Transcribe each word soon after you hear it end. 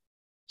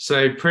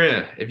So,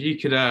 Priya, if you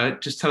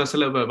could just tell us a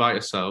little bit about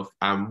yourself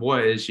and what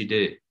it is you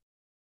do.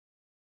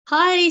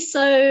 Hi,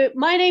 so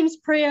my name's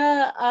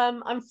Priya.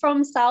 I'm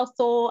from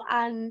Southall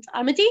and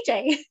I'm a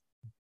DJ.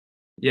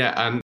 Yeah,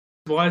 and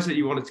why is it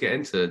you wanted to get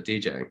into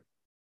DJing?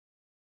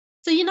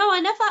 So, I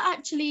never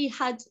actually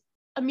had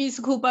a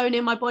musical bone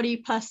in my body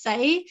per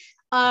se.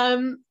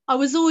 I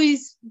was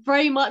always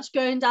very much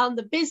going down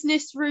the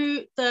business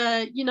route,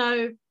 get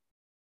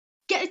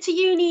to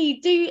uni,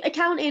 do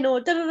accounting or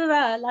da da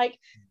da da.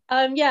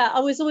 Yeah,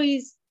 I was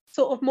always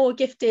sort of more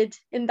gifted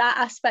in that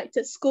aspect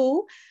at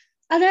school.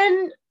 And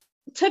then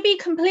to be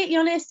completely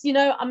honest,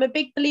 I'm a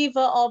big believer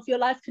of your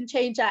life can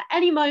change at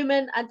any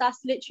moment, and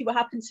that's literally what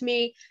happened to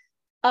me.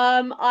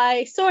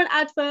 I saw an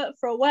advert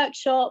for a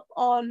workshop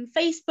on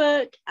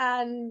Facebook,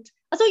 and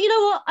I thought, you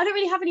know what? I don't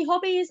really have any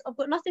hobbies. I've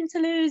got nothing to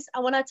lose.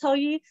 And when I tell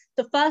you,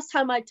 the first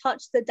time I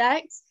touched the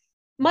decks,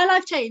 my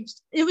life changed.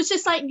 It was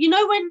just like,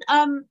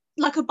 when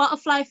like a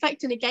butterfly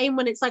effect in a game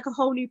when it's like a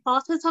whole new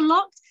path has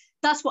unlocked.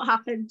 That's what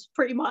happened,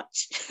 pretty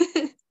much.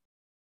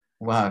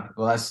 Wow,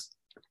 well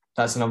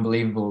that's an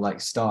unbelievable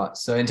start.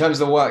 So in terms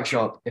of the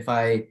workshop, if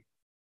I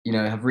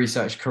have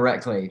researched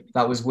correctly,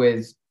 that was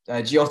with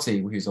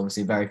Giotti, who's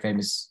obviously a very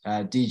famous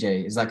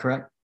DJ. Is that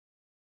correct?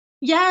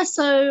 Yeah,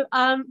 so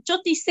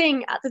Jyoti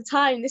Singh at the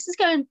time, this is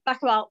going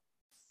back about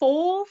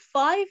 4,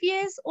 5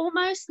 years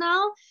almost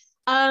now.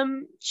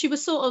 She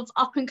was sort of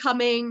up and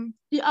coming.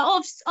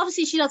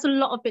 Obviously, she does a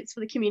lot of bits for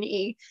the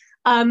community.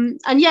 And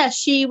yeah,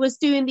 she was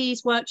doing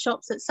these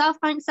workshops at South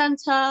Bank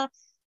Centre.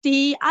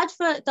 The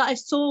advert that I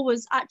saw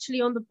was actually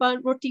on the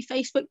Burnt Roti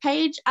Facebook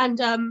page. And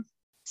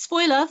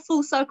spoiler,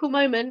 full circle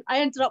moment, I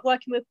ended up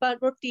working with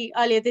Burnt Roti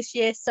earlier this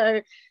year.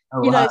 So,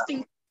 Oh wow.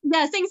 things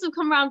have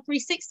come around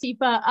 360.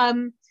 But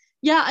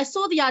yeah, I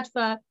saw the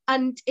advert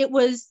and it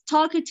was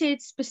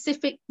targeted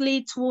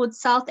specifically towards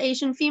South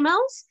Asian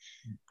females.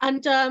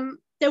 And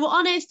they were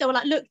honest. They were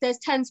like, look, there's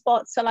 10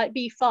 spots, so like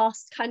be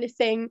fast kind of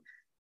thing.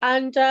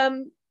 And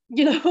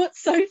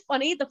what's so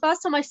funny? The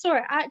first time I saw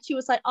it, I actually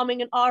was like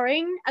umming and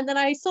ahhing. And then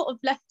I sort of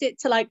left it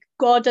to like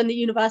God and the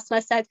universe. And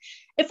I said,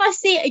 if I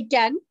see it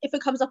again, if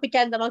it comes up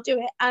again, then I'll do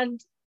it.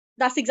 And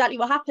that's exactly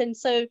what happened.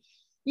 So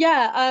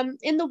yeah,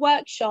 in the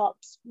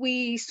workshops,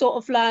 we sort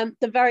of learned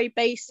the very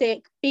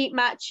basic beat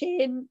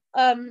matching,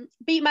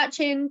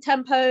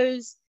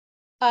 tempos,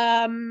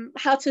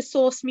 how to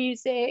source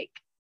music,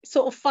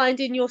 sort of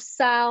finding your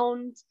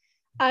sound.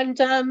 And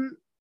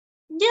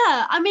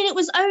yeah, I mean, it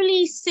was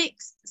only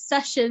 6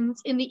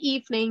 sessions in the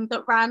evening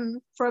that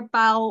ran for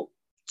about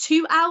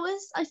 2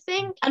 hours, I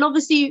think. And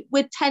obviously,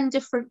 with 10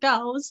 different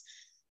girls,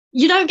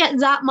 you don't get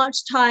that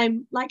much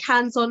time, like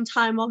hands-on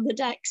time on the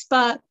decks.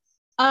 But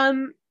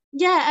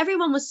yeah,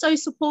 everyone was so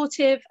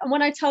supportive. And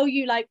when I tell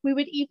you, like, we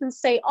would even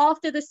stay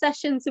after the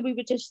sessions and we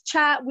would just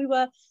chat. We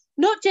were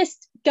not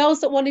just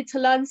girls that wanted to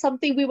learn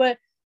something, we were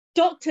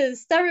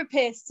doctors,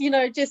 therapists,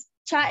 just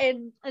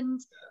chatting. And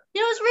it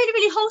was really,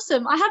 really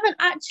wholesome. I haven't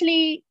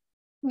actually,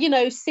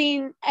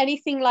 seen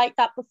anything like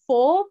that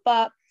before,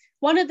 but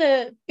one of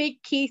the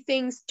big key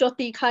things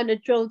Jyoti kind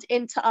of drilled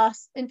into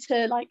us,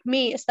 into like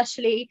me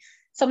especially,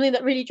 something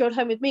that really drilled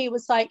home with me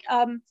was like,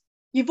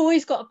 you've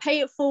always got to pay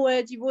it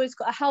forward, you've always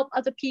got to help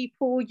other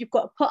people, you've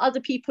got to put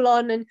other people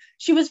on. And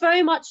she was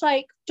very much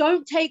like,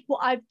 don't take what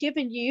I've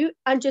given you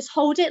and just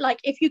hold it. Like,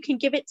 if you can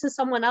give it to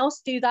someone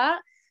else, do that.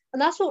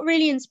 And that's what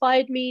really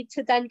inspired me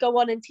to then go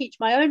on and teach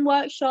my own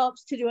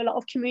workshops, to do a lot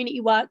of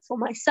community work for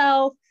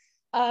myself.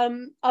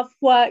 I've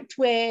worked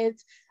with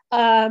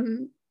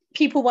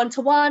people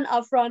one-to-one,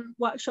 I've run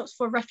workshops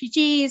for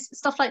refugees,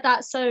 stuff like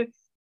that. So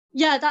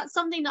yeah, that's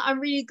something that I'm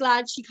really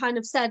glad she kind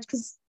of said,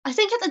 because I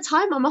think at the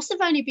time I must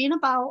have only been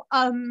about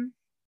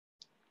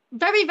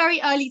very,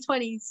 very early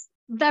 20s,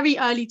 very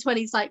early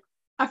 20s, like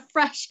a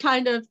fresh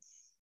person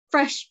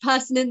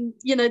in,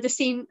 the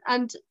scene.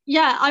 And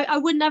yeah, I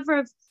would never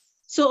have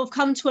sort of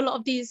come to a lot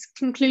of these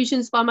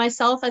conclusions by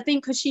myself. I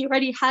think because she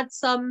already had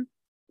some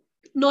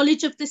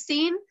knowledge of the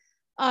scene.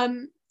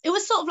 It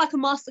was sort of like a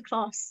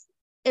masterclass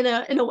in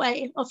a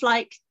way of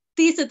like,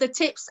 these are the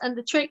tips and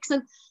the tricks.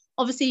 And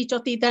obviously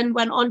Jyoti then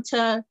went on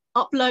to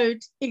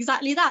upload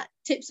exactly that,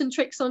 tips and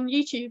tricks on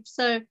YouTube.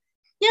 So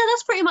yeah,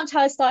 that's pretty much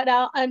how I started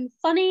out. And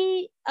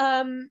funny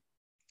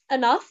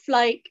enough,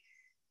 like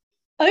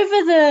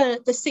over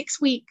the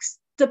 6 weeks,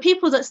 the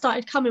people that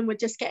started coming were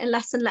just getting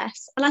less and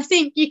less. And I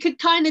think you could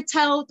kind of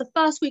tell the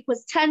first week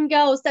was 10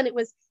 girls, then it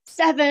was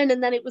 7,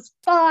 and then it was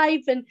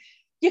 5. And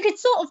you could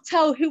sort of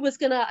tell who was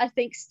going to, I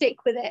think, stick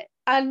with it.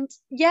 And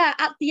yeah,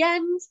 at the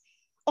end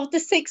of the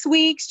 6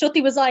 weeks,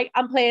 Jyoti was like,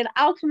 I'm playing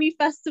Alchemy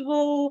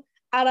Festival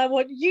and I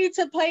want you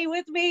to play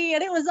with me.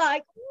 And it was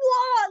like,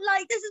 what?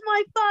 Like, this is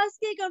my first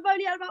gig. I've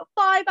only had about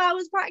 5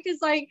 hours practice.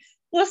 Like,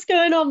 what's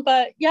going on?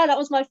 But yeah, that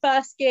was my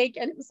first gig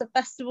and it was a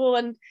festival.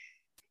 And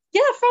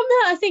yeah, from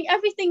there, I think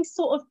everything's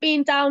sort of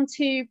been down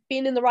to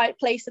being in the right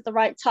place at the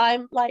right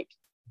time. Like,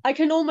 I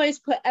can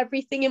almost put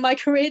everything in my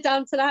career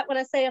down to that when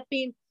I say I've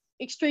been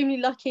extremely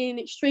lucky and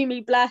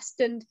extremely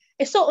blessed. And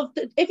it's sort of,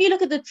 if you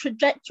look at the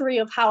trajectory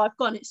of how I've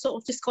gone, it's sort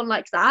of just gone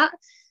like that.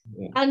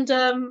 Yeah. And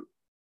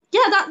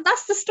yeah,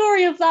 that's the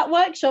story of that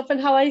workshop and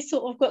how I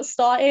sort of got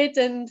started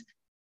and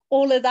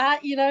all of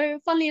that.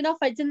 Funnily enough,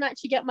 I didn't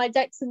actually get my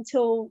decks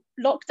until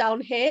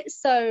lockdown hit.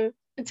 So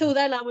until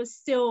then, I was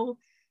still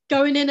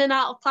going in and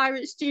out of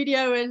Pirate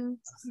Studio, and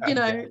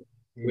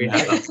we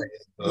had that phase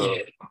as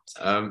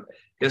well.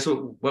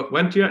 So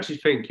when do you actually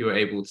think you were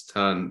able to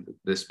turn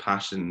this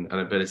passion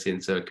and ability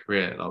into a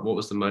career? Like, what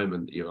was the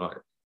moment that you were like,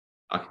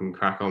 I can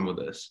crack on with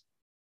this?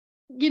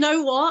 You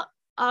know what?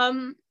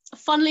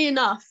 Funnily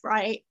enough,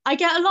 right? I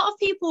get a lot of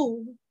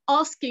people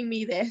asking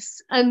me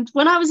this. And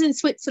when I was in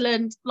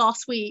Switzerland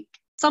last week,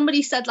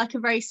 somebody said like a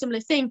very similar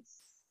thing.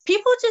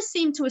 People just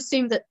seem to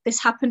assume that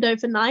this happened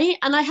overnight.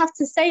 And I have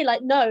to say,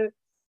 like, no,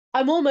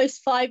 I'm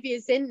almost 5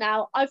 years in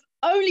now. I've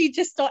only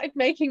just started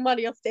making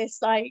money off this.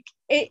 Like,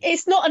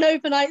 it's not an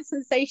overnight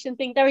sensation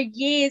thing. There are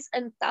years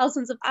and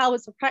thousands of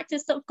hours of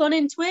practice that have gone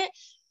into it.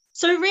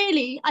 So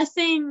really, I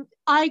think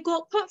I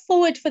got put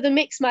forward for the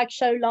Mix Mag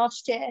show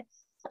last year,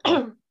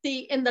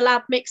 the In the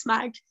Lab Mix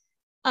Mag.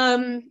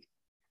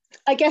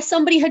 I guess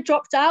somebody had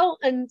dropped out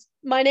and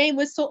my name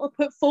was sort of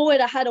put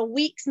forward. I had a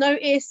week's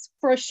notice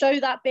for a show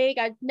that big.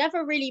 I'd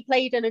never really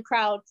played in a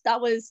crowd. That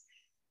was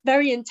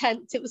very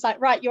intense. It was like,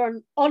 right, you're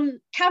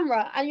on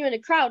camera and you're in a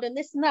crowd and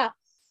this and that.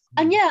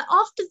 And yeah,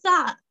 after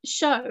that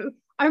show,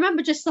 I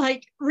remember just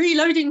like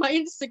reloading my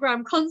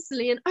Instagram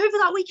constantly. And over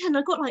that weekend,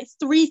 I got like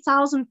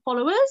 3,000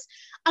 followers.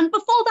 And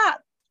before that,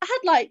 I had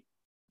like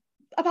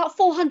about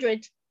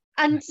 400.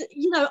 And,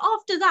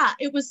 after that,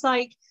 it was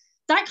like,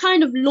 that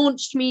kind of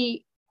launched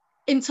me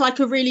into like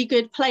a really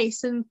good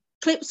place. And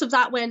clips of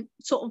that went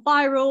sort of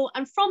viral.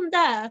 And from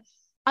there,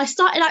 I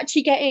started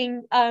actually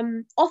getting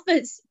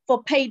offers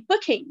for paid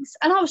bookings.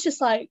 And I was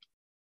just like,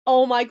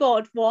 oh my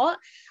God, what?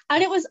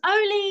 And it was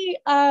only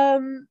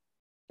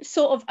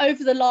sort of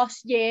over the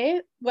last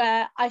year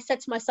where I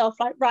said to myself,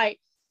 like, right,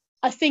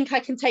 I think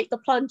I can take the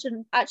plunge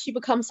and actually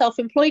become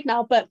self-employed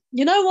now. But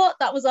you know what?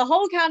 That was a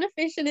whole can of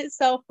fish in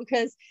itself,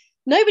 because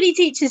nobody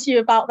teaches you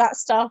about that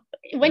stuff.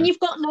 When you've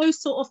got no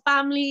sort of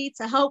family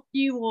to help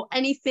you or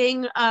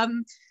anything,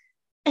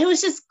 it was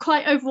just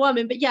quite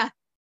overwhelming. But yeah,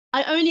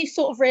 I only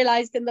sort of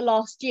realized in the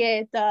last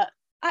year that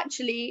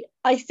actually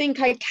I think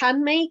I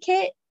can make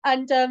it.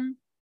 And,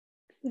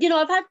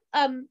 I've had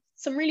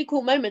some really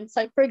cool moments.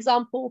 Like, for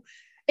example,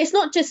 it's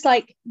not just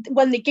like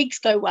when the gigs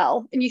go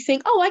well and you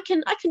think, oh, I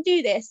can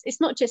do this.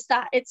 It's not just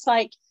that. It's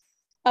like,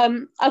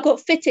 I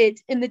got fitted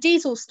in the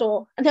Diesel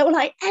store and they were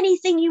like,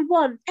 anything you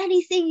want,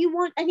 anything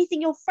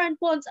your friend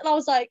wants. And I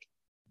was like,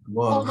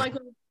 whoa. Oh my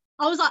God.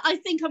 I was like, I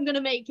think I'm going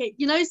to make it,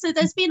 So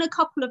there's been a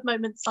couple of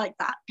moments like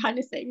that kind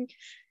of thing.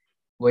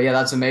 Well, yeah,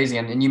 that's amazing.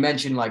 And you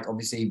mentioned like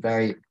obviously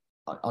very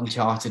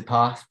uncharted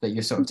path that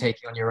you're sort of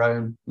taking on your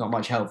own, not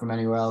much help from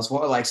anywhere else.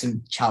 What are like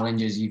some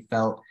challenges you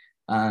felt,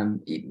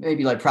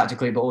 maybe like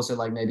practically, but also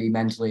like maybe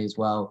mentally as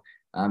well,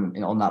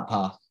 on that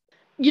path?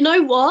 You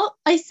know what?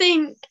 I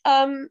think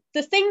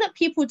the thing that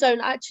people don't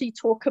actually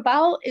talk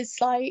about is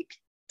like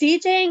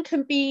DJing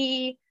can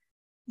be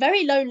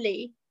very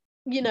lonely.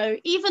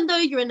 Even though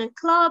you're in a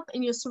club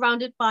and you're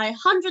surrounded by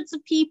hundreds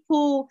of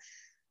people.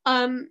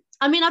 I've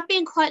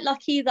been quite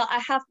lucky that I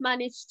have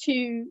managed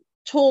to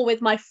tour with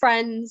my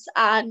friends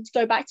and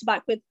go back to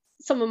back with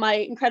some of my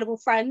incredible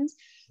friends.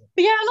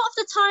 But yeah, a lot of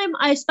the time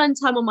I spend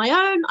time on my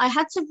own. I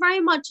had to very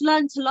much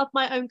learn to love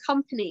my own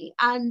company.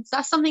 And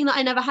that's something that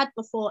I never had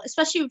before,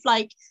 especially with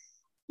like,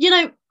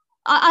 I'm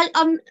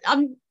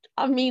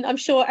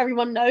sure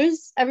everyone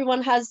knows,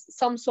 everyone has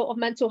some sort of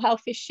mental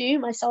health issue,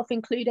 myself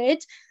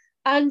included.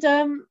 And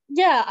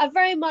I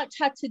very much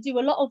had to do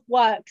a lot of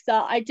work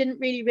that I didn't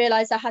really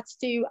realize I had to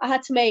do. I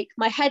had to make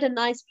my head a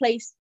nice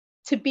place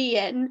to be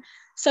in,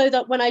 so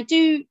that when I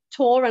do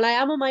tour and I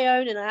am on my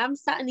own and I am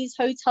sat in these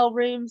hotel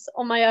rooms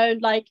on my own,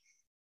 like,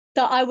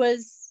 that I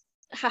was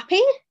happy.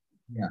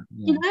 Yeah.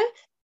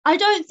 I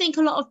don't think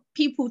a lot of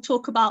people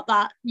talk about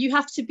that. You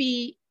have to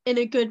be in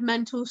a good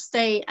mental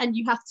state and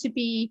you have to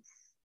be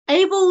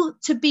able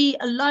to be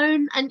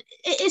alone, and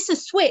it's a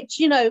switch.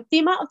 The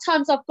amount of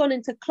times I've gone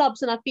into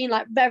clubs and I've been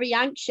like very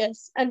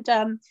anxious, and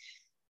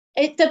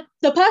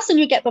the person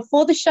you get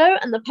before the show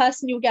and the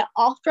person you'll get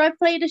after I've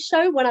played a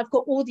show, when I've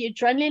got all the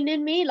adrenaline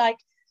in me, like,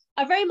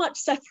 I very much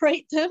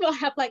separate them. I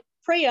have like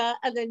Priya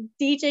and then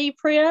DJ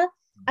Priya,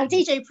 and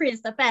DJ Priya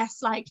is the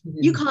best. Like,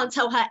 you can't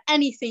tell her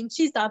anything.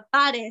 She's the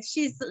baddest.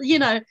 She's,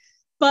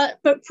 but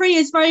Priya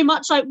is very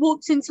much like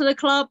walks into the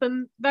club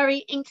and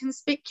very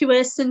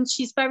inconspicuous, and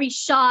she's very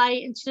shy,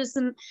 and she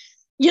doesn't,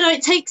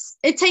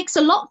 it takes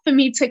a lot for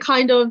me to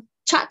kind of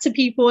chat to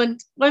people.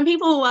 And when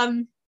people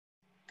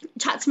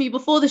chat to me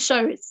before the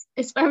show,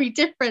 it's very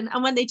different,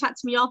 and when they chat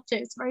to me after,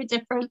 it's very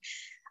different.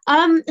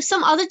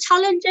 Some other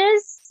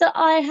challenges that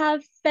I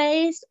have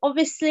faced,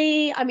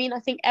 obviously, I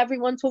think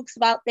everyone talks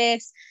about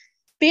this.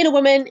 Being a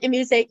woman in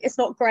music is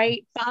not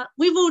great, but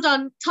we've all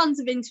done tons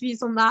of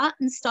interviews on that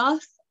and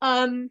stuff.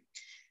 A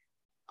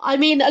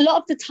lot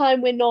of the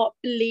time we're not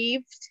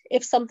believed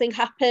if something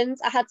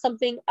happens. I had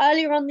something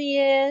earlier on the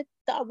year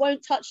that I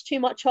won't touch too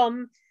much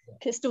on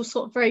because it's still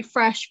sort of very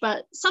fresh,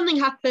 but something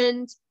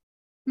happened.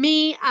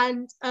 me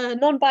and a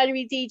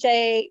non-binary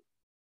DJ,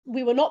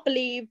 we were not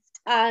believed,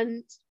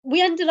 and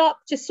we ended up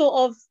just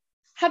sort of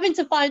having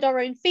to find our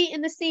own feet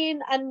in the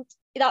scene, and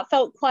that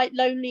felt quite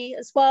lonely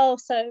as well.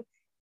 So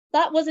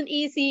that wasn't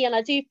easy, and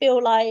I do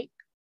feel like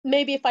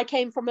maybe if I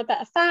came from a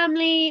better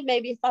family,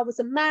 maybe if I was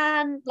a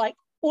man, like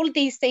all of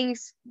these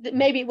things,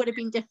 maybe it would have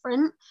been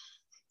different.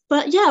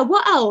 But yeah,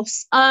 what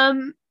else?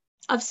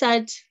 I've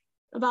said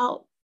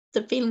about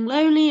the feeling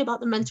lonely, about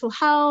the mental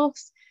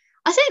health.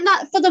 I think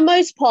that for the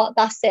most part,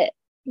 that's it,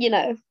 you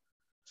know.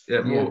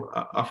 Yeah, well,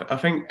 I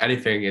think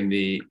anything in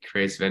the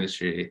creative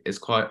industry is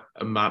quite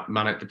a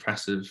manic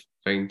depressive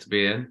thing to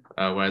be in,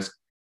 whereas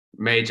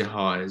major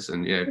highs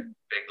and big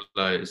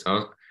lows.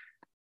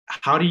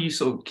 How do you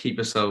sort of keep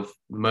yourself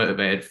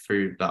motivated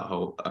through that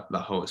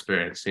whole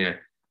experience?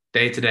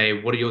 Day to day,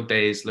 what do your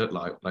days look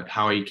like? Like,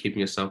 how are you keeping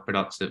yourself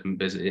productive and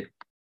busy?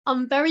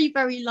 I'm very,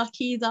 very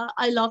lucky that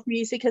I love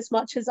music as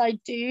much as I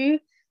do.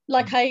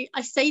 Like I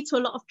say to a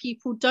lot of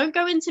people, don't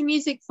go into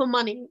music for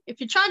money. If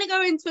you're trying to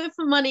go into it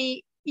for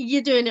money,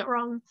 you're doing it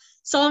wrong.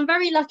 So I'm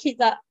very lucky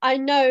that I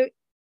know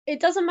it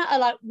doesn't matter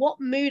like what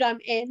mood I'm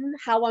in,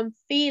 how I'm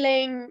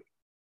feeling.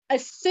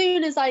 As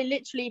soon as I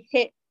literally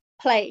hit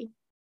play,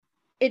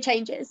 it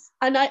changes.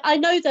 And I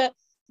know that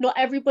not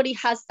everybody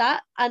has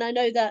that. And I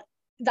know that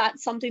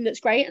that's something that's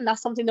great and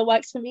that's something that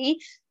works for me.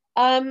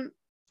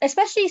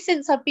 Especially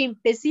since I've been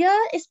busier,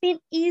 it's been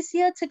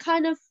easier to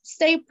kind of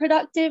stay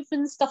productive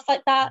and stuff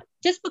like that.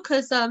 Just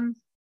because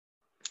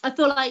I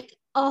feel like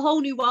a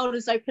whole new world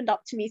has opened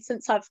up to me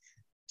since I've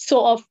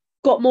sort of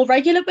got more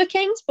regular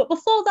bookings. But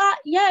before that,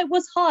 yeah, it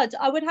was hard.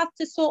 I would have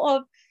to sort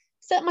of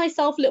set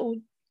myself little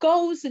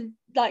goals and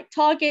like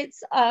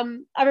targets. I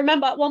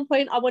remember at one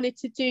point I wanted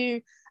to do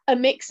a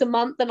mix a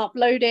month and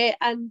upload it,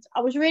 and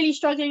I was really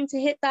struggling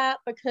to hit that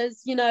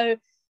because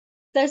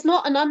there's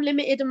not an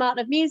unlimited amount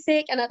of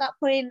music, and at that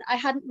point I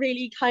hadn't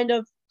really kind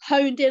of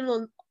honed in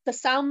on the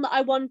sound that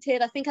I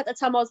wanted. I think at the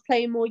time I was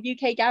playing more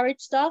UK garage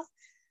stuff,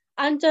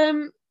 and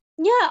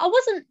I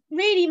wasn't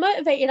really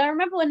motivated. I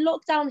remember when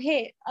lockdown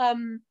hit,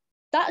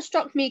 that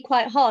struck me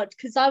quite hard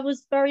because I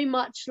was very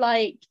much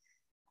like,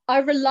 I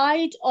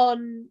relied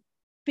on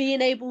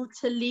being able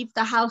to leave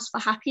the house for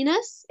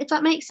happiness, if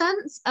that makes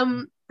sense.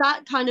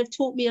 That kind of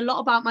taught me a lot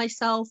about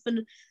myself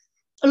and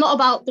a lot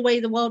about the way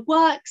the world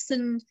works.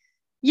 And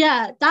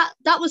yeah,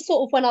 that was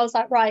sort of when I was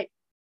like, right,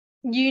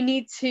 you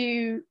need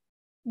to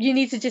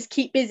just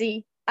keep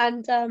busy.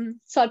 And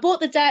so I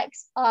bought the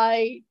decks,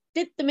 I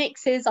did the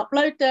mixes,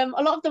 upload them.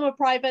 A lot of them are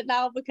private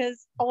now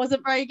because I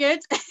wasn't very good.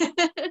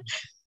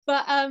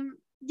 But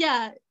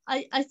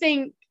I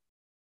think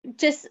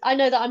just, I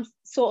know that I'm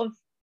sort of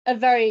a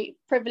very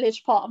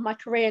privileged part of my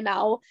career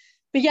now.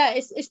 But yeah,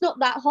 it's not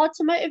that hard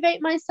to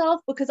motivate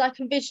myself because I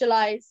can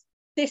visualize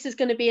this is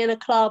going to be in a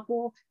club,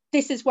 or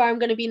this is where I'm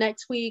going to be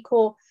next week,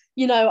 or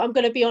I'm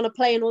going to be on a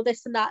plane, or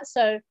this and that.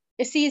 So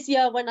it's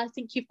easier when I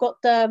think you've got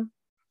the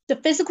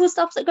physical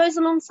stuff that goes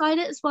alongside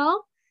it as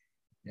well.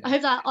 Yeah. I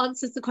hope that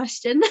answers the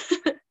question.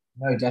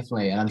 No,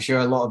 definitely. And I'm sure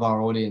a lot of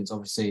our audience,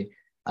 obviously,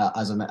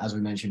 as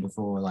we mentioned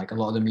before, like a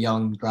lot of them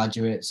young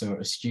graduates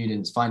or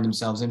students find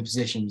themselves in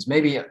positions,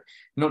 maybe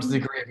not to the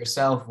degree of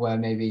yourself, where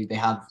maybe they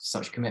have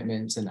such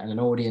commitments and an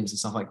audience and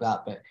stuff like that,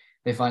 but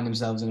they find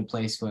themselves in a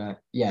place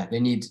where, they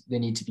need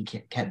to be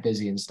kept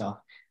busy and stuff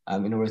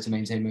in order to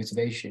maintain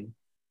motivation.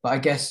 But I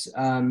guess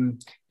in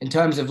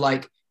terms of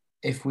like,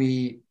 if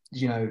we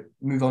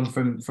move on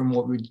from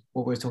what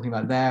we're talking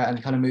about there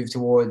and kind of move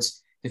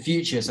towards the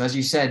future. So as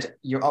you said,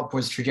 your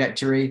upwards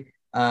trajectory,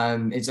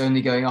 it's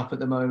only going up at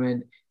the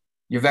moment.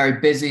 You're very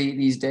busy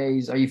these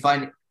days. Are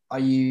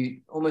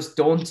you almost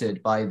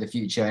daunted by the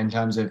future in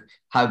terms of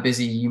how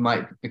busy you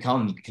might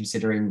become,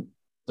 considering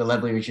the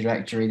level of your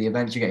trajectory, the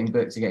events you're getting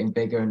booked are getting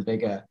bigger and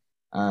bigger?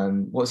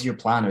 What's your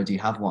plan, or do you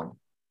have one?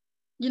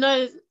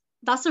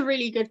 That's a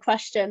really good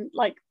question,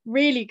 like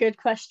really good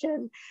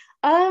question.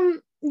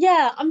 I'm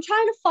trying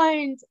to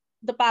find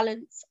the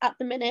balance at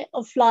the minute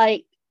of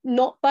like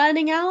not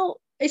burning out.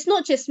 It's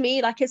not just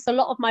me, like it's a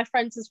lot of my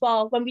friends as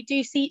well. When we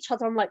do see each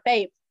other, I'm like,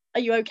 babe,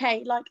 are you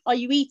okay? Like, are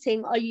you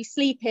eating? Are you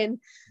sleeping?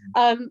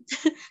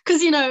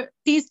 Because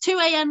these 2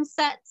 a.m.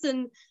 sets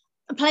and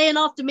playing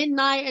after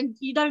midnight, and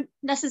you don't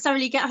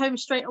necessarily get home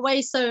straight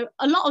away. So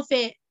a lot of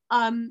it,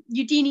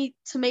 you do need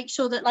to make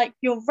sure that like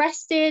you're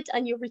rested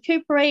and you're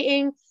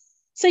recuperating.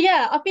 So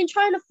yeah, I've been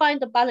trying to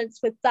find a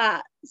balance with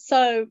that.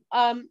 So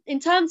in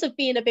terms of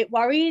being a bit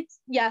worried,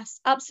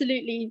 yes,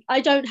 absolutely. I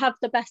don't have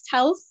the best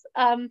health.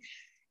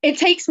 It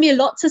takes me a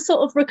lot to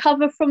sort of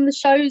recover from the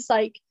shows,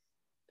 like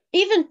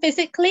even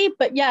physically,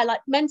 but yeah,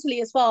 like mentally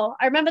as well.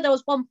 I remember there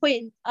was one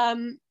point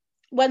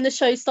when the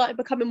shows started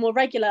becoming more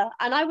regular,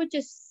 and I would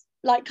just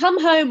like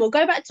come home or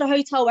go back to the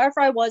hotel, wherever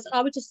I was, and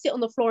I would just sit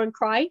on the floor and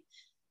cry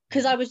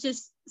because I was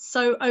just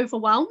so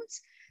overwhelmed.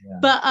 Yeah.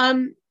 But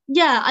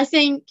I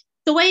think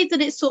the way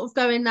that it's sort of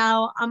going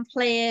now, I'm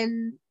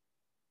playing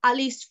at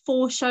least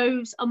 4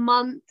 shows a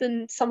month,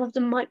 and some of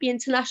them might be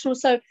international.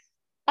 So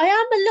I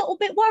am a little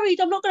bit worried.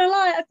 I'm not going to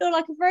lie. I feel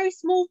like a very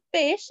small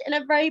fish in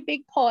a very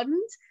big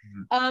pond.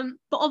 But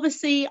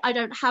obviously, I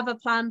don't have a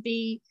plan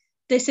B.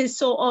 This is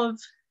sort of,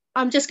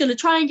 I'm just going to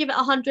try and give it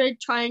 100,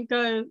 try and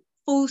go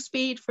full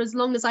speed for as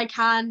long as I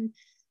can.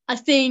 I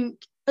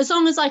think as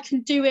long as I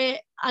can do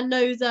it, I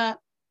know that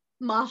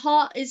my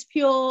heart is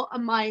pure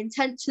and my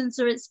intentions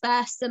are its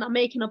best, and I'm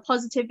making a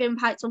positive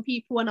impact on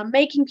people and I'm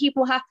making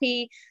people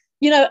happy.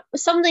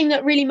 Something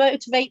that really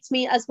motivates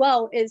me as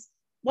well is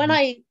when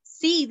I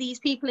see these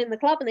people in the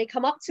club and they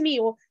come up to me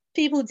or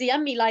people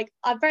DM me, like,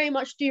 I very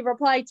much do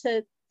reply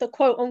to the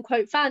quote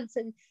unquote fans,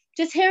 and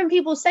just hearing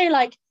people say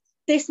like,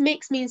 this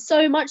mix means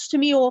so much to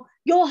me, or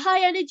your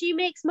high energy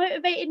mix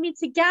motivated me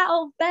to get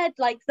out of bed,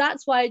 like,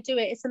 that's why I do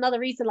it. It's another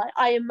reason, like,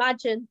 I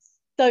imagine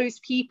those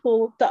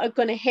people that are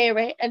going to hear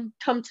it and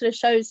come to the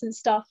shows and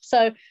stuff,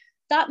 so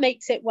that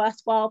makes it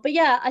worthwhile. But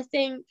yeah, I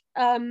think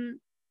I'm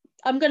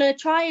going to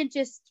try and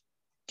just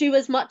do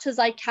as much as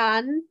I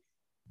can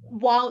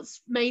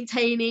whilst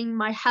maintaining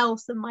my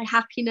health and my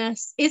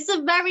happiness. It's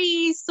a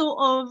very sort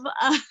of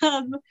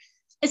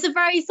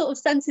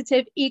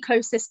sensitive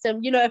ecosystem.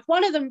 If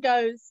one of them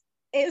goes,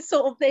 it's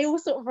sort of, they all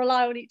sort of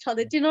rely on each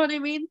other. Do you know what I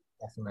mean?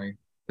 Definitely.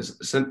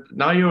 So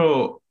now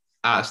you're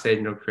at a stage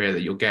in your career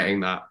that you're getting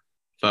that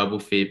verbal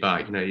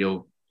feedback.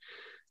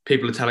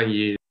 People are telling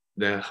you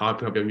they're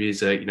hyping up your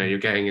music. You're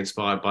getting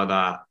inspired by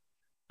that.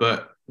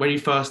 But when you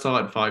first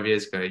started 5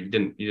 years ago, you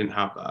didn't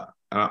have that.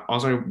 I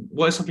was wondering,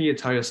 what is something you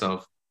tell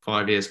yourself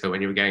 5 years ago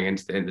when you were getting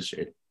into the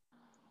industry?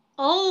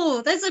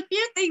 Oh, there's a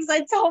few things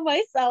I tell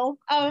myself.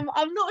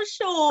 I'm not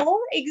sure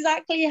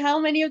exactly how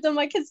many of them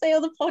I can say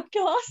on the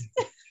podcast.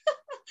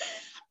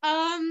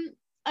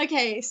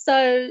 Okay,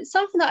 so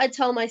something that I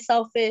tell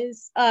myself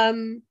is,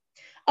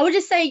 I would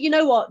just say, you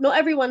know what? Not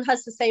everyone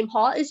has the same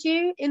heart as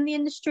you in the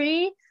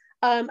industry.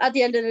 At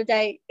the end of the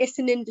day, it's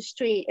an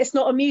industry. It's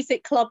not a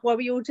music club where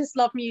we all just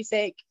love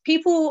music.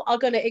 People are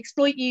going to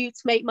exploit you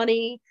to make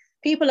money.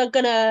 People are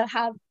going to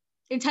have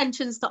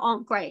intentions that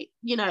aren't great.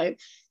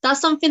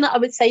 That's something that I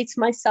would say to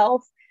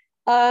myself.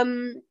 I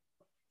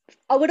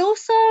would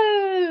also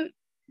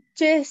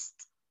just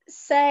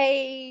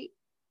say,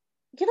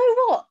 you know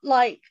what,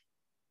 like,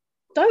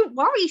 don't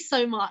worry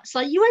so much,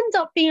 like, you end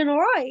up being all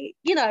right.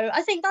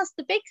 I think that's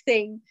the big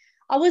thing.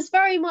 I was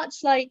very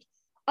much like,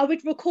 I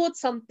would record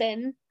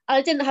something.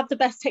 I didn't have the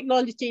best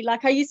technology.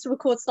 Like, I used to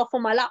record stuff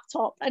on my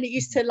laptop and it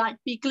used to like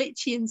be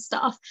glitchy and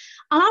stuff.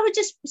 And I would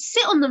just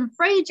sit on them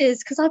for ages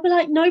because I'd be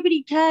like,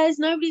 nobody cares.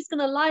 Nobody's going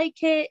to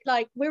like it.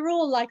 Like, we're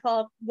all like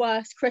our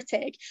worst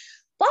critic.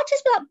 But I'd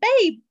just be like,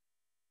 babe,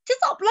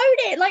 just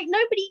upload it. Like,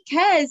 nobody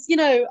cares.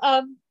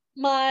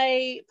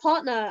 My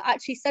partner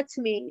actually said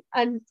to me,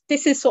 and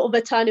this is sort of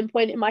a turning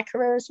point in my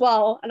career as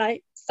well, and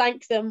I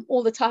thank them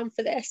all the time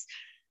for this.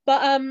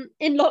 But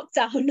in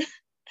lockdown,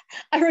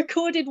 I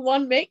recorded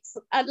one mix,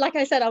 and like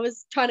I said, I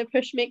was trying to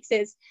push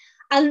mixes,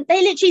 and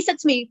they literally said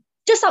to me,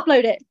 just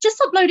upload it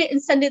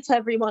and send it to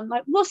everyone.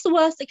 Like, what's the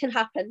worst that can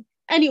happen?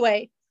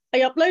 Anyway,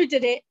 I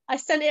uploaded it, I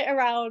sent it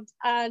around,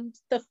 and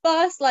the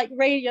first like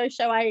radio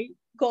show I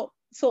got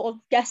sort of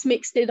guest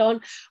mixed it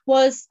on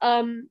was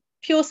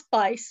Pure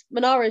Spice,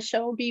 Manara's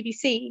show on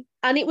BBC,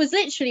 and it was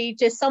literally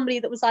just somebody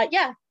that was like,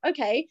 yeah,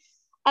 okay.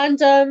 And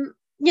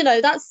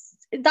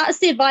that's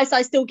the advice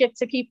I still give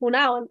to people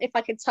now. And if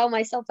I could tell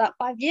myself that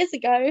 5 years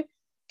ago,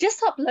 just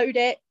upload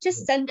it,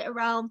 just send it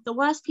around. The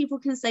worst people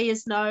can say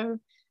is no.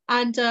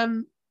 And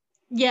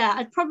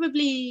I'd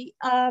probably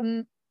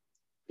I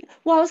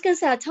was going to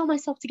say I'd tell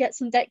myself to get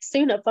some decks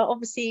sooner, but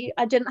obviously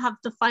I didn't have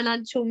the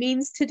financial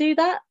means to do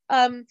that.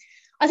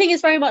 I think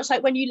it's very much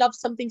like when you love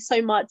something so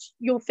much,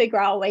 you'll figure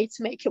out a way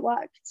to make it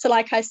work. So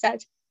like I said,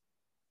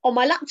 on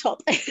my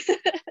laptop.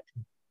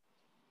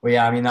 Well,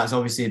 yeah, I mean, that's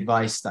obviously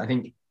advice that I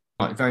think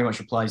very much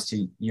applies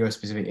to your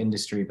specific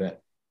industry,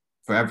 but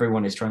for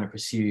everyone who's trying to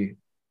pursue,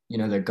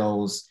 their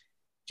goals,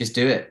 just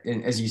do it.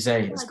 And as you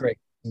say, it's great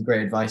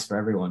advice for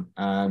everyone.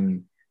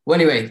 Well,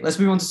 anyway, let's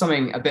move on to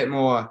something a bit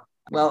more.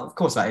 Well, of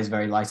course, that is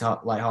very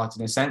lighthearted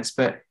in a sense,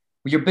 but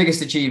your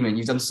biggest achievement,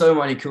 you've done so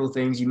many cool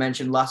things. You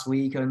mentioned last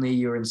week only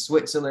you were in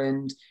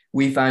Switzerland.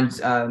 We found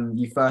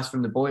you first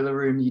from the Boiler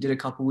Room you did a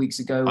couple of weeks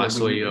ago. I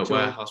saw you at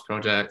warehouse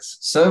projects.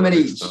 So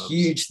many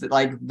huge,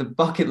 like the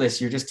bucket list,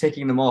 you're just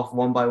ticking them off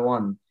one by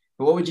one.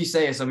 But what would you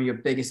say are some of your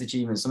biggest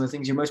achievements, some of the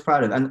things you're most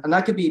proud of? And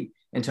that could be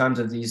in terms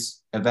of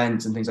these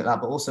events and things like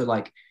that, but also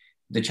like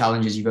the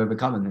challenges you've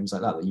overcome and things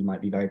like that you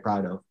might be very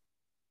proud of.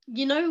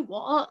 You know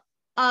what?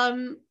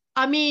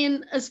 I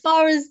mean, as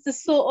far as the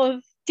sort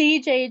of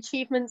DJ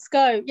achievements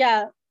go,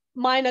 yeah,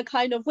 mine are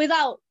kind of,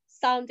 without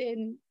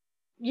sounding,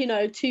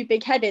 too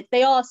big-headed,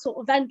 they are sort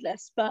of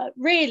endless. But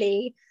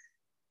really,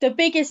 the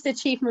biggest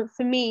achievement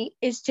for me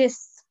is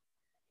just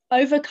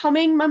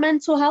overcoming my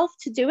mental health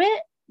to do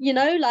it.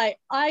 Like,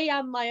 I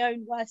am my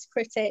own worst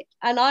critic,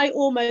 and I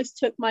almost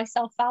took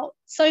myself out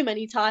so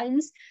many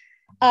times.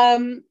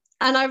 And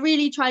I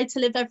really tried to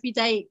live every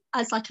day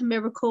as like a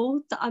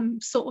miracle that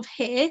I'm sort of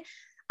here.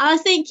 And I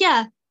think,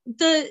 yeah,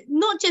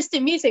 not just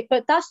in music,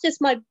 but that's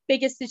just my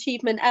biggest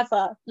achievement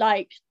ever.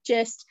 Like,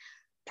 just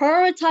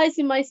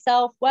prioritizing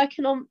myself,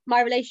 working on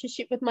my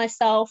relationship with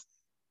myself,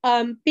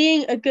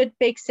 being a good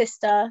big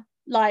sister.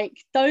 Like,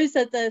 those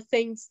are the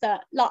things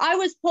that, like, I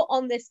was put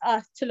on this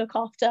earth to look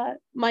after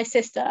my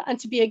sister and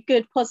to be a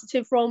good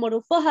positive role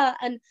model for her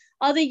and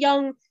other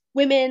young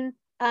women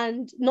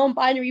and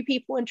non-binary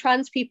people and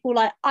trans people.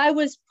 Like, I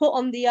was put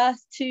on the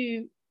earth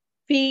to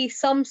be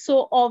some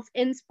sort of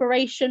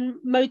inspiration,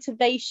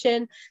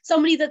 motivation,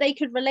 somebody that they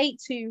could relate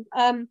to.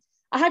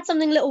 I had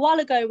something a little while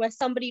ago where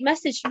somebody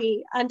messaged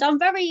me, and I'm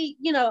very,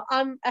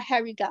 I'm a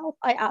hairy girl,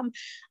 I am.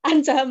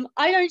 And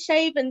I don't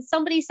shave. And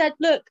somebody said,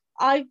 look,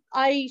 I've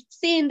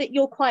seen that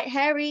you're quite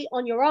hairy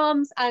on your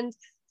arms. And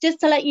just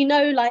to let you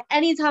know, like,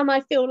 anytime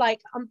I feel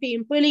like I'm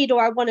being bullied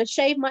or I want to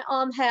shave my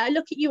arm hair, I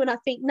look at you and I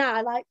think,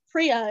 nah, like,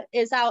 Priya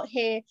is out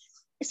here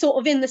sort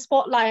of in the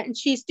spotlight and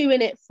she's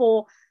doing it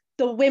for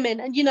the women.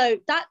 And,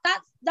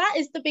 that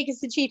is the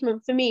biggest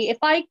achievement for me. If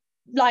I,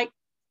 like,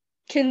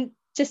 can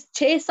just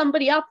cheer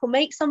somebody up or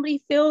make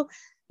somebody feel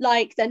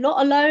like they're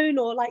not alone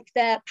or like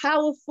they're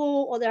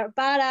powerful or they're a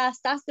badass,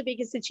 that's the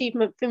biggest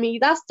achievement for me.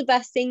 That's the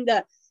best thing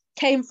that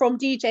came from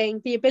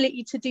DJing, the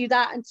ability to do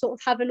that and sort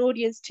of have an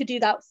audience to do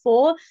that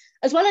for,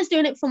 as well as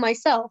doing it for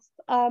myself.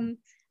 Now,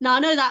 I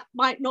know that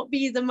might not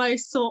be the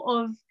most sort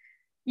of,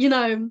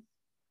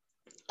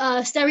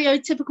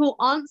 stereotypical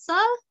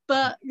answer,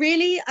 but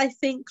really, I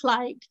think,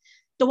 like,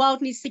 the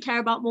world needs to care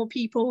about more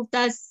people.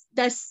 There's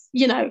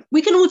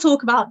we can all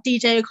talk about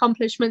DJ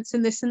accomplishments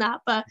and this and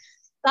that, but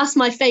that's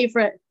my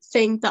favorite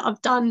thing that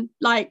I've done,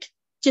 like,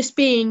 just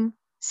being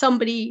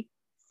somebody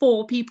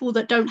for people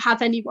that don't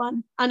have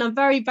anyone. And I'm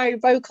very, very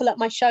vocal at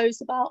my shows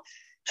about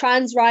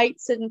trans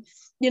rights and,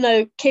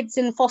 kids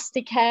in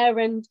foster care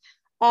and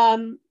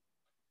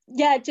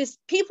just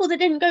people that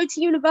didn't go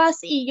to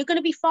university. You're going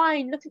to be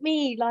fine. Look at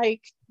me.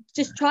 Like,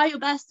 just try your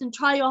best and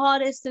try your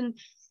hardest and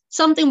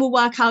something will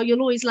work out.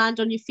 You'll always land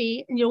on your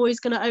feet and you're always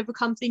going to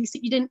overcome things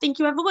that you didn't think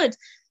you ever would.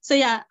 So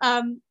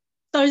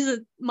those are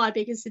my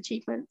biggest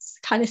achievements,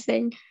 kind of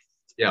thing.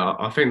 Yeah,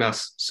 I think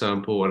that's so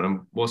important.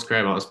 And what's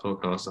great about this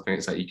podcast, I think,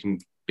 is that you can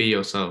be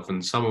yourself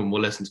and someone will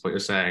listen to what you're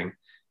saying,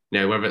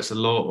 whether it's a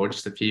lot or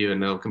just a few,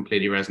 and they'll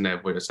completely resonate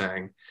with what you're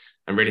saying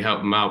and really help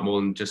them out more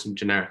than just some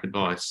generic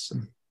advice.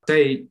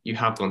 Say you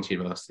have gone to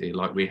university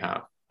like we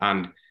have,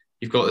 and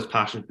you've got this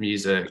passion for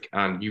music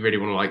and you really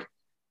want to, like,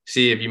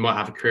 see if you might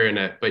have a career in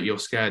it, but you're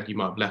scared you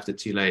might have left it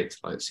too late to,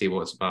 like, see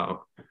what it's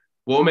about.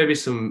 What are maybe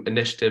some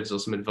initiatives or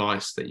some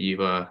advice that you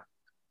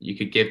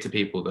could give to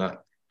people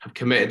that have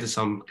committed to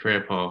some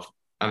career path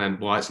and then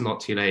why it's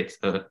not too late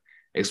to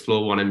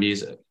explore one in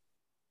music?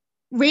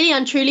 Really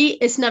and truly,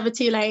 it's never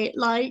too late.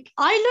 Like,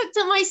 I looked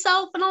at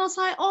myself and I was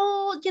like,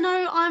 oh,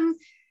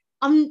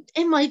 I'm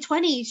in my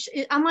 20s.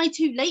 Am I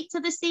too late to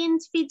the scene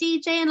to be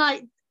DJing?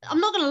 Like, I'm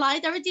not gonna lie,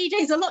 there are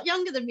DJs a lot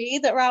younger than me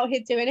that are out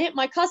here doing it.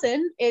 My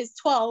cousin is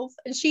 12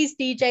 and she's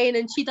DJing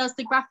and she does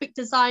the graphic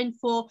design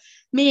for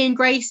me and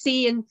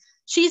Gracie, and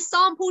she's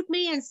sampled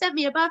me and sent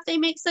me a birthday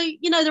mix. So,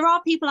 there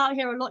are people out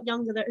here a lot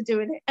younger that are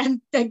doing it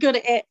and they're good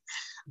at it.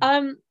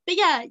 But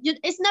yeah,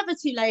 it's never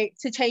too late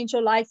to change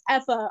your life,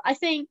 ever. I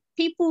think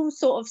people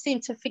sort of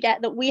seem to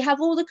forget that we have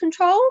all the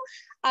control.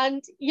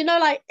 And,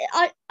 like,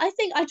 I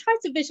think I try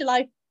to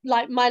visualize,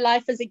 like, my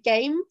life as a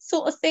game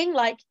sort of thing.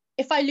 Like,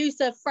 if I lose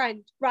a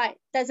friend, right,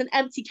 there's an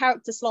empty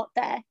character slot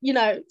there,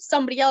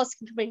 somebody else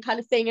can come in, kind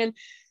of thing. And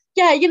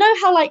yeah,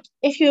 how, like,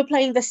 if you were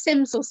playing The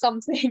Sims or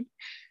something,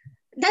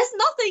 there's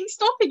nothing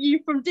stopping you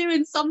from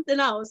doing something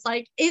else.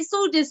 Like,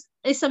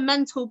 it's a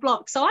mental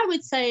block. So I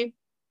would say,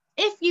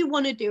 if you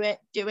want to do it,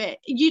 do it.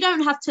 You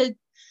don't have to,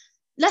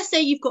 let's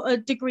say you've got a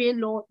degree in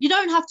law, you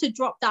don't have to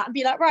drop that and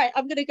be like, right,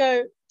 I'm going to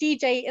go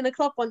DJ in a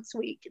club once a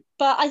week.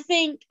 But I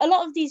think a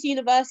lot of these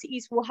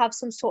universities will have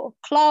some sort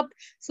of club,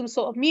 some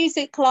sort of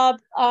music club.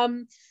 I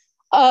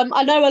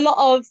know a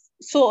lot of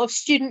sort of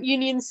student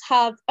unions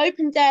have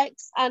open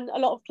decks and a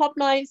lot of club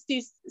nights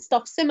do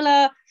stuff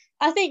similar.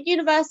 I think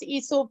university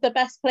is sort of the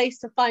best place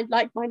to find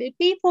like-minded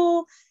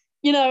people.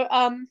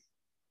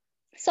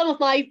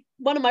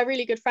 One of my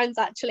really good friends,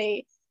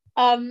 actually,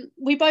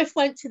 we both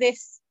went to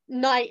this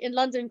night in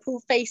London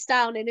called Face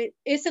Down, and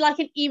it's like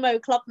an emo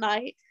club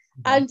night.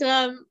 And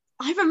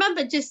I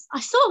remember I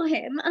saw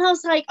him and I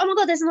was like, oh my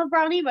god, there's another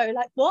brown emo,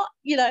 like, what,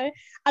 and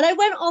I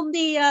went on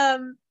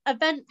the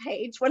event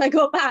page when I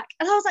got back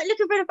and I was like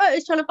looking for the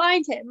photos trying to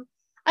find him.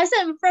 I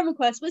sent him a friend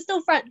request. We're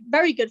still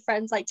very good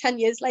friends, like 10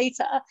 years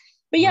later.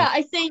 But yeah,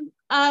 I think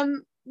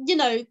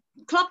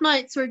club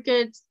nights are a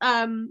good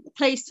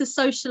place to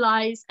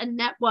socialize and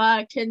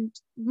network and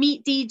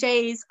meet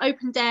DJs,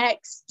 open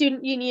decks,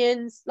 student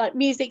unions, like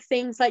music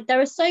things. Like,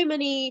 there are so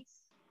many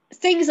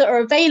things that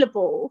are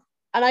available,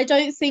 and I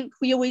don't think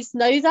we always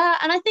know that.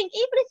 And I think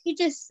even if you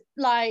just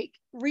like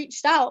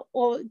reached out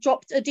or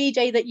dropped a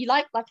DJ that you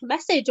like a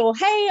message, or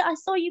hey, I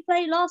saw you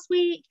play last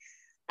week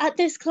at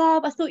this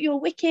club, I thought you were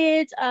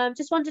wicked,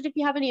 just wondered if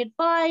you have any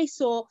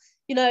advice, or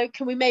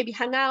can we maybe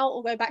hang out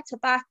or go back to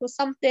back or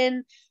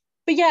something.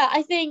 But yeah,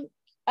 I think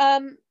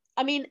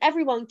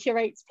everyone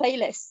curates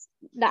playlists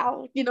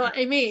now, you know what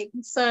I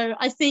mean? So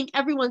I think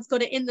everyone's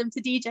got it in them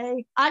to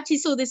DJ. I actually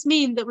saw this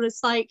meme that was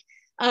like,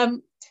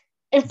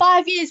 in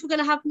 5 years we're going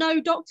to have no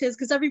doctors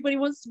because everybody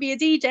wants to be a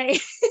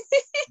DJ.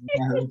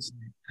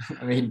 Yeah,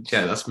 I mean,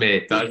 Yeah, that's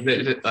me. That's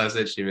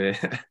literally me.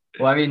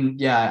 well, I mean,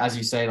 yeah, as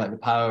you say, like the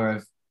power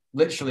of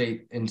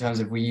literally in terms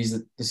of we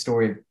use the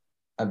story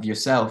of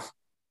yourself,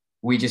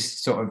 we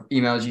just sort of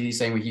emailed you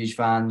saying we're huge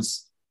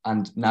fans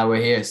and now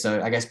we're here.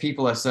 So I guess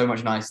people are so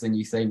much nicer than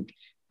you think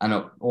and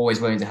are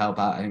always willing to help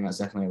out. I think that's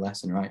definitely a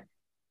lesson, right?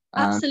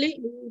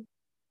 Absolutely.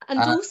 And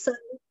also,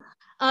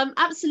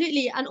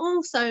 absolutely. And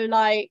also,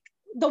 like,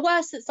 the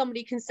worst that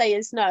somebody can say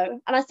is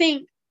no. And I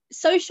think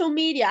social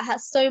media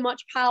has so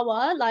much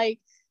power. Like,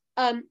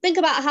 think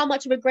about how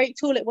much of a great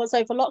tool it was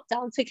over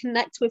lockdown to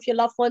connect with your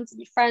loved ones and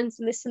your friends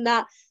and this and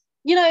that.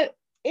 You know,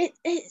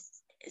 it's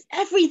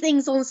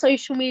everything's on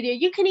social media.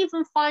 You can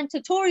even find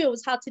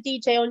tutorials how to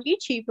DJ on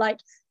YouTube. Like,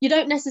 you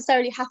don't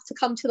necessarily have to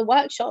come to the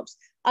workshops.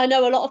 I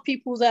know a lot of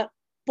people that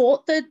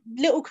bought the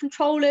little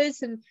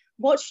controllers and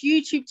watched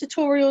YouTube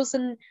tutorials,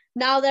 and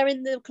now they're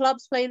in the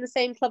clubs playing the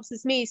same clubs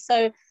as me.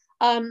 So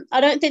I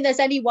don't think there's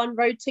any one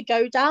road to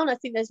go down. I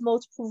think there's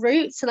multiple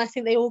routes, and I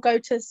think they all go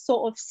to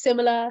sort of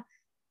similar,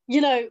 you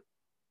know,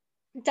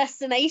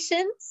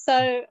 destinations.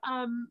 So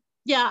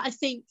yeah, I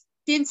think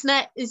the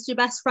internet is your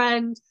best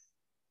friend.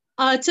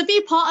 To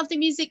be part of the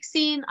music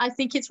scene, I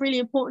think it's really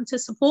important to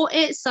support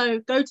it. So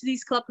go to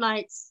these club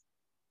nights,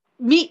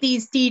 meet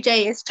these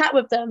DJs, chat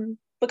with them,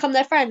 become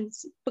their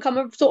friends, become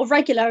a sort of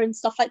regular and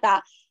stuff like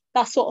that.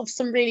 That's sort of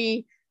some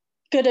really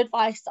good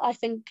advice that I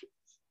think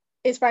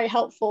is very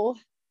helpful.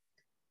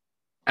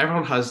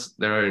 Everyone has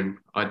their own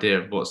idea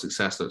of what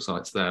success looks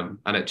like to them,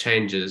 and it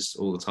changes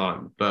all the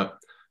time. But I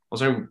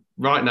was wondering,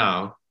 right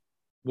now,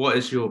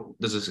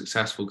 does a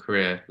successful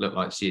career look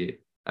like to you?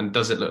 And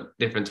does it look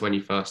different to when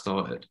you first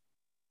started?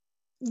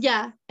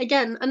 Yeah,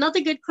 again, another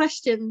good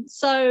question.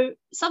 So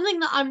something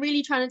that I'm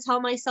really trying to tell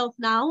myself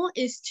now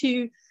is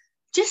to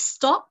just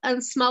stop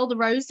and smell the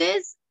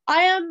roses.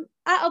 I am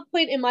at a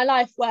point in my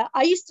life where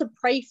I used to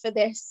pray for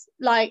this.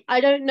 Like,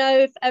 I don't know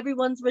if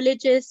everyone's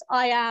religious.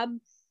 I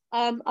am.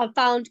 I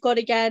found God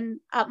again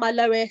at my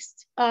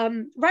lowest,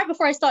 right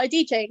before I started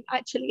DJing,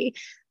 actually.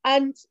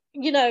 And,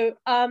 you know,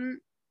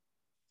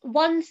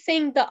 one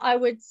thing that I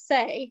would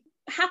say,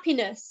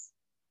 happiness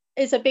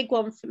is a big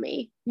one for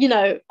me, you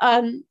know,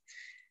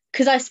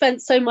 because I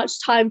spent so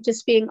much time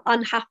just being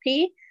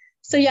unhappy.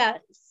 So yeah,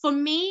 for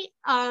me,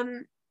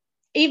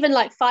 even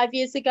like 5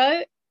 years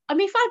ago, I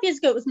mean, 5 years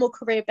ago it was more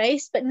career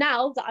based, but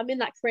now that I'm in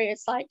that career,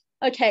 it's like,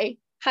 okay,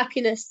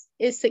 happiness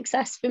is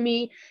success for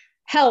me.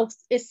 Health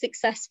is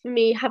success for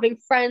me. Having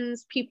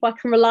friends, people I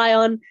can rely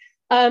on.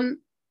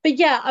 But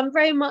yeah, I'm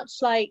very much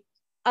like,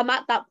 I'm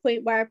at that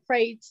point where I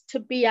prayed to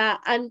be at.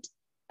 And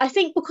I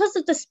think because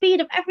of the speed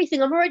of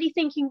everything, I'm already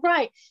thinking,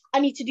 right, I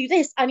need to do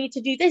this. I need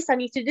to do this. I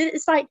need to do this.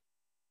 It's like,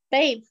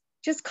 babe,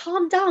 just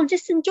calm down,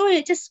 just enjoy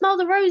it, just smell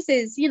the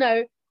roses. You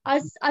know,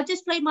 I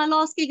just played my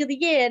last gig of the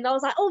year and I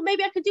was like, oh,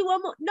 maybe I could do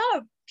one more.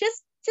 No,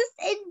 just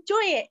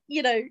enjoy it,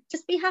 you know,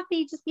 just be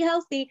happy, just be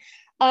healthy.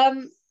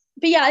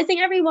 But yeah, I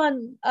think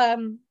everyone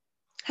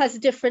has a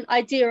different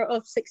idea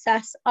of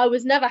success. I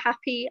was never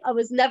happy, I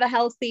was never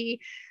healthy,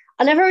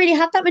 I never really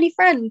had that many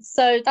friends.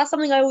 So that's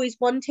something I always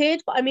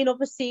wanted. But I mean,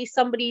 obviously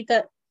somebody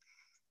that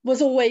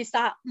was always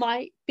that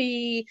might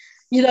be,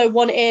 you know,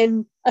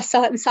 wanting a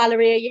certain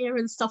salary a year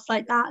and stuff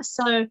like that.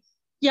 So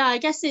yeah, I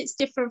guess it's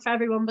different for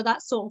everyone, but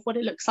that's sort of what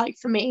it looks like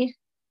for me.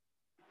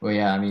 well,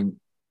 yeah, I mean,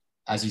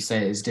 as you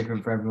say, it's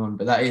different for everyone,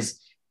 but that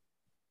is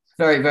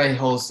very, very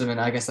wholesome.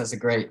 And I guess that's a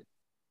great,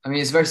 I mean,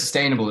 it's very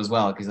sustainable as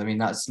well, because I mean,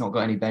 that's not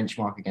got any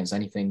benchmark against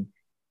anything,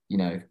 you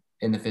know,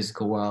 in the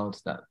physical world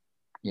that,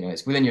 you know,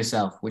 it's within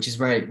yourself, which is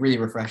very, really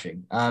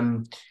refreshing.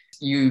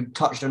 You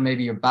touched on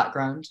maybe your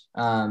background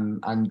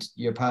and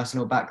your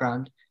personal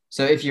background.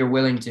 So if you're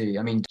willing to,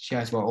 I mean,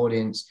 share to our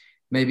audience,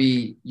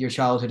 maybe your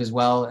childhood as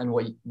well and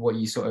what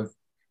you sort of,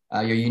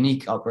 your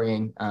unique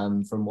upbringing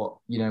from what,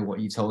 you know, what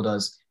you told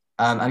us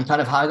and kind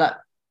of how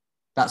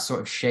that sort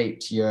of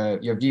shaped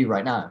your view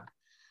right now.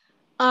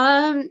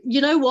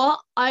 You know what?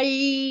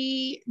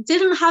 I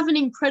didn't have an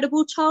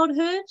incredible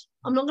childhood.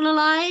 I'm not gonna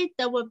lie.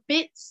 There were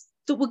bits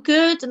that were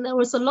good and there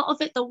was a lot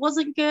of it that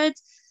wasn't good.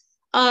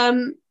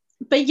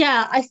 But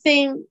yeah, I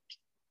think,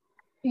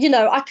 you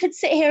know, I could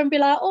sit here and be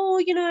like, oh,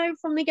 you know,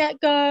 from the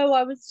get-go,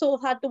 I was sort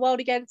of had the world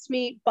against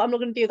me, but I'm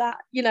not gonna do that,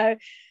 you know.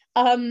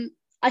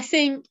 I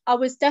think I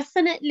was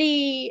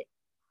definitely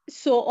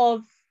sort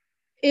of,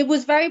 it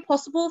was very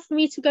possible for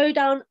me to go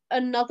down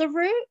another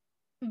route.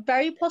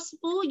 Very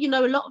possible. You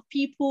know, a lot of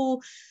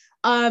people,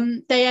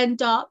 they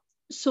end up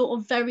sort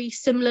of very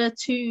similar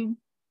to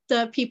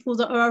the people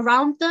that are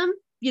around them,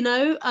 you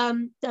know,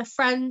 their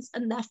friends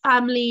and their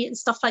family and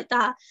stuff like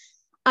that.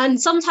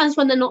 And sometimes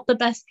when they're not the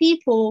best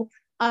people,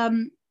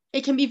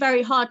 it can be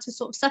very hard to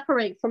sort of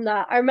separate from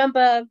that. I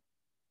remember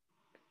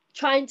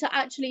trying to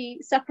actually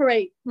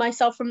separate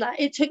myself from that.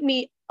 It took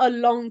me a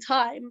long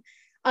time.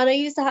 And I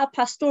used to have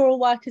pastoral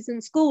workers in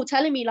school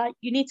telling me, like,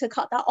 you need to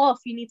cut that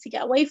off. You need to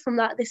get away from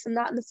that, this and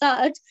that and the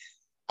third.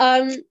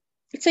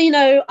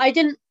 So, I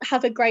didn't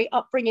have a great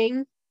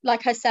upbringing.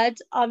 Like I said,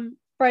 I'm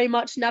very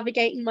much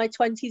navigating my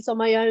 20s on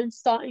my own,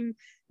 starting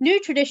new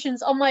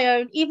traditions on my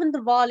own, even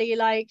Diwali,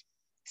 like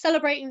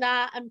celebrating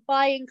that and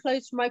buying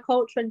clothes from my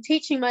culture and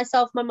teaching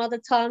myself my mother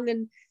tongue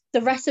and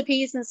the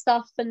recipes and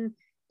stuff, and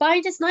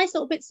buying just nice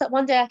little bits that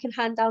one day I can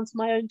hand down to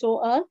my own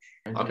daughter.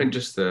 I think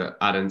just to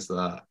add into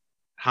that,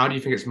 how do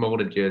you think it's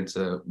molded you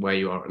into where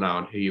you are now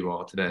and who you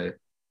are today?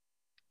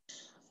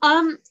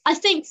 I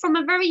think from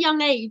a very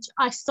young age,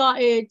 I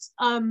started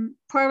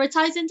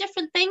prioritizing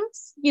different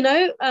things.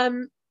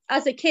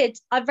 As a kid,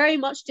 I very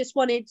much just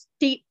wanted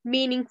deep,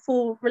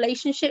 meaningful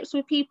relationships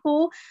with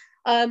people.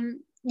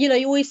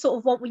 You always sort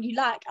of want what you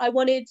lack. I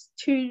wanted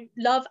to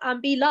love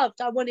and be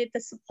loved. I wanted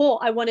the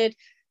support. I wanted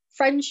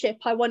friendship.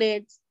 I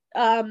wanted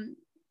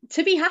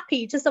to be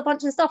happy, just a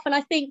bunch of stuff. And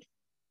I think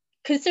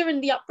considering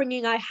the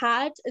upbringing I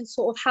had and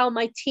sort of how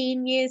my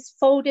teen years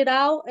folded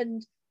out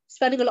and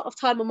spending a lot of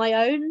time on my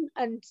own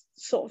and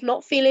sort of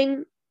not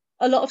feeling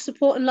a lot of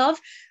support and love,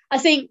 I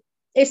think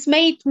it's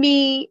made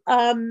me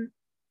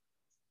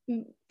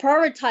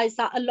prioritize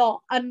that a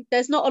lot. And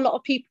there's not a lot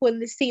of people in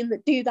the scene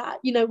that do that.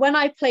 When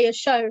I play a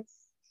show,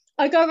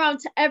 I go around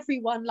to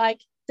everyone, like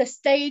the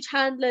stage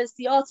handlers,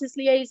 the artist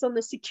liaison,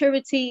 the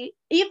security,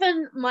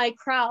 even my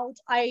crowd.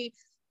 I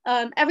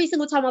every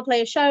single time I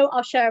play a show,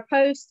 I'll share a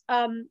post.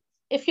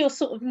 If you're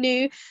sort of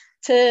new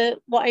to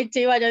what I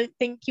do, I don't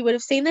think you would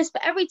have seen this,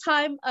 but every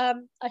time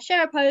I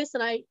share a post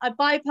and I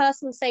buy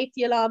personal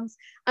safety alarms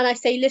and I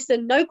say,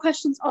 listen, no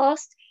questions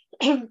asked.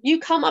 You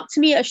come up to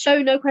me at a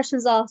show, no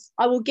questions asked,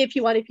 I will give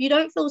you one. If you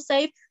don't feel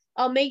safe,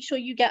 I'll make sure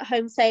you get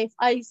home safe.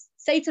 I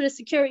say to the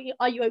security,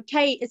 are you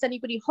okay? Is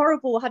anybody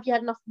horrible? Have you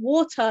had enough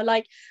water?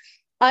 Like,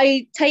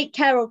 I take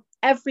care of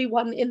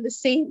everyone in the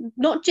scene,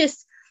 not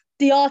just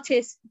the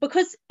artists,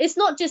 because it's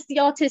not just the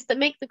artists that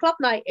make the club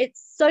night.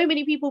 It's so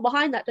many people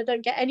behind that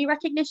don't get any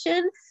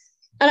recognition.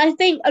 And I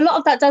think a lot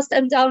of that does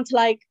stem down to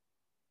like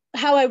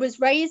how I was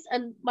raised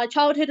and my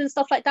childhood and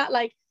stuff like that.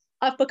 Like,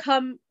 I've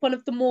become one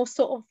of the more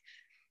sort of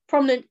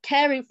prominent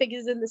caring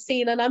figures in the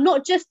scene, and I'm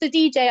not just a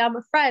DJ, I'm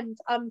a friend,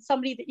 I'm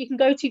somebody that you can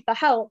go to for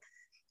help.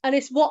 And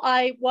it's what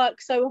I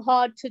work so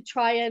hard to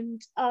try and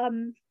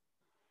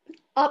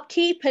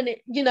upkeep. And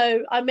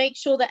I make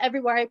sure that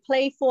everywhere I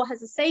play for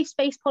has a safe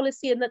space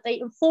policy and that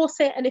they enforce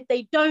it, and if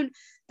they don't,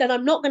 then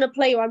I'm not going to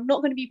play or I'm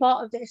not going to be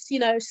part of this.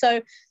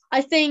 So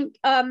I think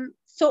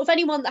sort of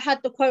anyone that had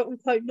the quote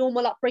unquote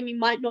normal upbringing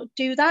might not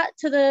do that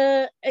to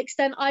the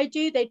extent I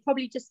do. They'd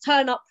probably just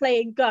turn up,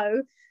 play and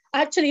go.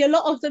 Actually, a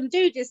lot of them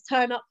do just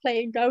turn up,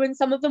 play and go, and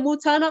some of them will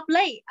turn up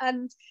late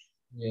and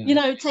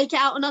take it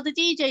out on other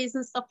DJs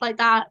and stuff like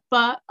that.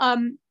 But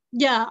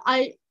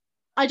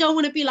I don't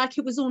want to be like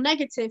it was all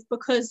negative,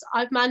 because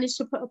I've managed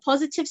to put a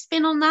positive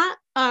spin on that.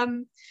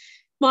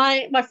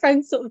 My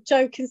friends sort of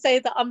joke and say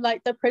that I'm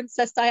like the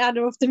Princess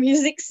Diana of the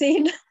music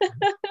scene.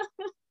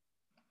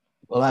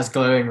 Well, that's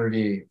glowing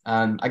review.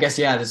 I guess,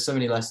 there's so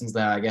many lessons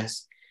there. I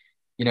guess,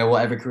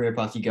 whatever career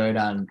path you go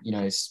down,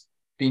 it's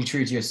being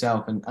true to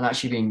yourself and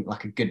actually being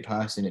like a good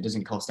person. It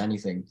doesn't cost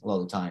anything a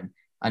lot of the time.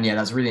 And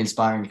that's really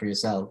inspiring for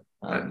yourself.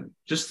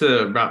 Just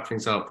to wrap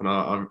things up, and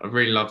I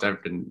really loved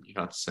everything you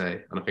had to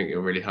say, and I think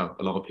it'll really help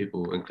a lot of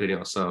people, including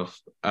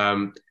ourselves.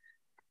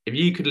 If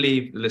you could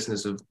leave the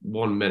listeners with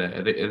 1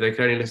 minute, if they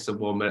could only listen to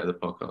 1 minute of the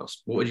podcast,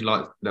 what would you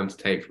like them to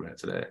take from it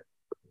today?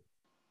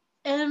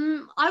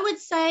 I would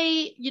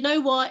say, you know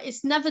what,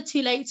 it's never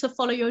too late to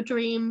follow your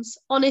dreams.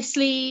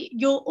 Honestly,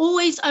 you're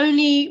always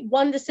only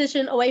one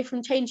decision away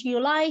from changing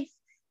your life.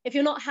 If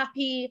you're not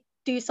happy,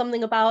 do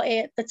something about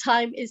it. The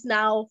time is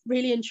now,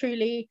 really and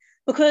truly,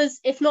 because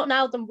if not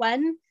now, then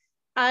when?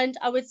 And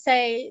I would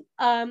say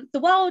the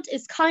world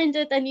is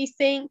kinder than you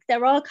think.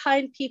 There are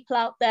kind people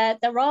out there.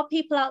 There are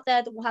people out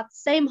there that will have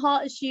the same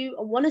heart as you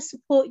and want to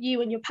support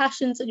you and your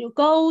passions and your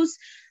goals.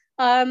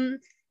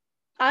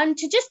 And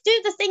to just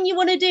do the thing you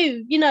want to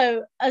do,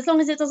 as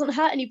long as it doesn't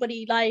hurt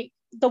anybody. Like,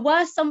 the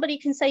worst somebody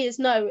can say is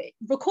no.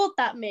 Record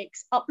that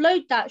mix,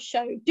 upload that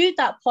show, do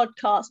that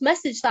podcast,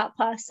 message that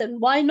person.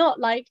 Why not?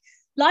 Like,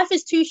 life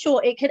is too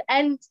short. It could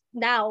end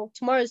now.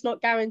 Tomorrow's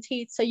not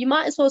guaranteed. So you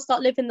might as well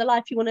start living the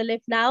life you want to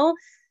live now.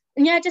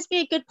 And just be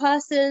a good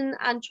person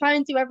and try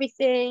and do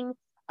everything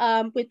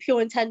with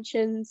pure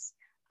intentions.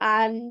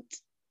 And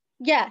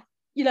go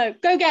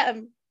get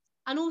them.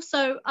 And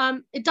also,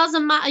 it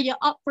doesn't matter your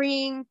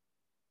upbringing,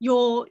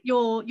 your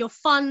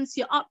funds,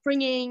 your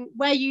upbringing,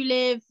 where you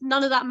live,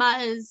 none of that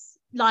matters.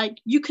 Like,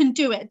 you can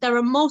do it. There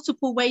are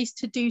multiple ways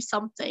to do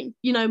something,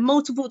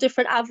 multiple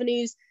different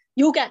avenues.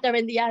 You'll get there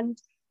in the end.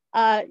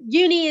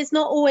 Uni is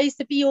not always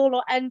the be all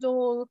or end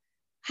all.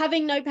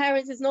 Having no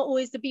parents is not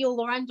always the be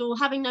all or end all.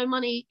 Having no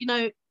money,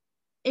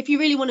 if you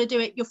really want to do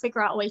it, you'll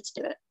figure out a way to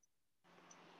do it.